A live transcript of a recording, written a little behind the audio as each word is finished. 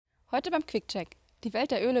Heute beim Quickcheck. Die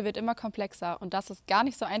Welt der Öle wird immer komplexer und das ist gar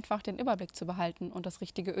nicht so einfach, den Überblick zu behalten und das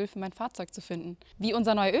richtige Öl für mein Fahrzeug zu finden. Wie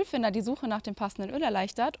unser neuer Ölfinder die Suche nach dem passenden Öl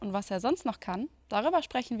erleichtert und was er sonst noch kann, darüber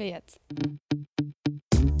sprechen wir jetzt.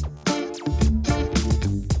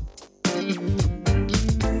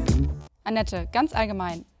 Annette, ganz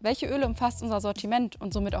allgemein, welche Öle umfasst unser Sortiment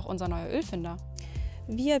und somit auch unser neuer Ölfinder?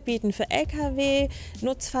 Wir bieten für Lkw,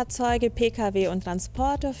 Nutzfahrzeuge, Pkw und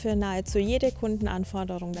Transporter für nahezu jede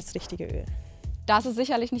Kundenanforderung das richtige Öl. Da ist es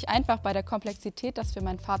sicherlich nicht einfach bei der Komplexität, das für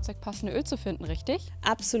mein Fahrzeug passende Öl zu finden, richtig?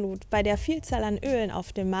 Absolut. Bei der Vielzahl an Ölen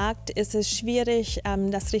auf dem Markt ist es schwierig,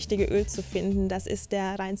 das richtige Öl zu finden. Das ist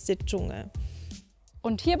der reinste Dschungel.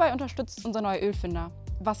 Und hierbei unterstützt unser neuer Ölfinder.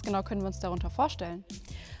 Was genau können wir uns darunter vorstellen?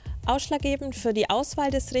 Ausschlaggebend für die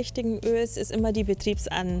Auswahl des richtigen Öls ist immer die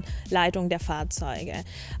Betriebsanleitung der Fahrzeuge.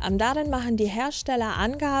 Darin machen die Hersteller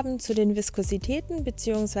Angaben zu den Viskositäten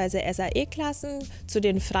bzw. SAE-Klassen, zu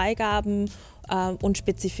den Freigaben und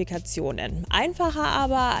Spezifikationen. Einfacher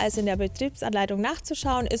aber als in der Betriebsanleitung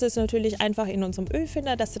nachzuschauen, ist es natürlich einfach in unserem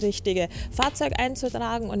Ölfinder das richtige Fahrzeug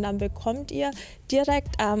einzutragen und dann bekommt ihr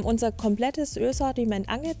direkt unser komplettes Ölsortiment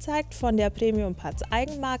angezeigt, von der Premium Parts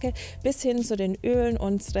Eigenmarke bis hin zu den Ölen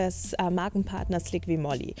unseres Markenpartners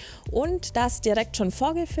Liqui-Moly. Und das direkt schon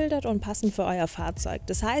vorgefiltert und passend für euer Fahrzeug.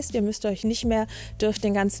 Das heißt, ihr müsst euch nicht mehr durch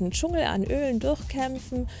den ganzen Dschungel an Ölen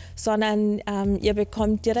durchkämpfen, sondern ihr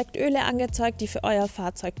bekommt direkt Öle angezeigt, die für euer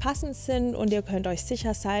Fahrzeug passend sind und ihr könnt euch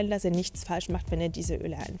sicher sein, dass ihr nichts falsch macht, wenn ihr diese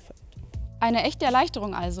Öle einfüllt. Eine echte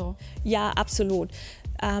Erleichterung also? Ja, absolut.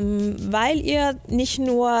 Weil ihr nicht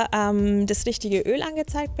nur das richtige Öl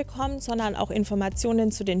angezeigt bekommt, sondern auch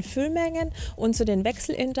Informationen zu den Füllmengen und zu den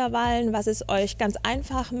Wechselintervallen, was es euch ganz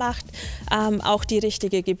einfach macht, auch die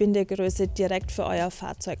richtige Gebindegröße direkt für euer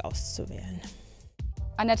Fahrzeug auszuwählen.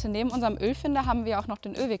 Annette, neben unserem Ölfinder haben wir auch noch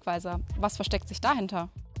den Ölwegweiser. Was versteckt sich dahinter?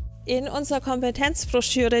 In unserer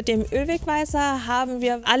Kompetenzbroschüre, dem Ölwegweiser, haben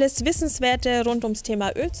wir alles Wissenswerte rund ums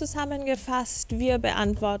Thema Öl zusammengefasst. Wir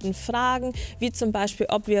beantworten Fragen, wie zum Beispiel,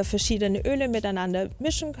 ob wir verschiedene Öle miteinander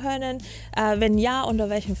mischen können, wenn ja,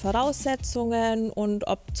 unter welchen Voraussetzungen und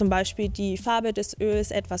ob zum Beispiel die Farbe des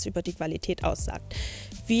Öls etwas über die Qualität aussagt.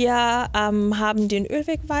 Wir haben den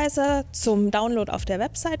Ölwegweiser zum Download auf der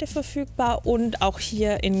Webseite verfügbar und auch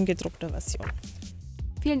hier in gedruckter Version.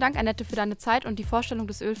 Vielen Dank, Annette, für deine Zeit und die Vorstellung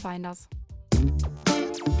des Ölfinders.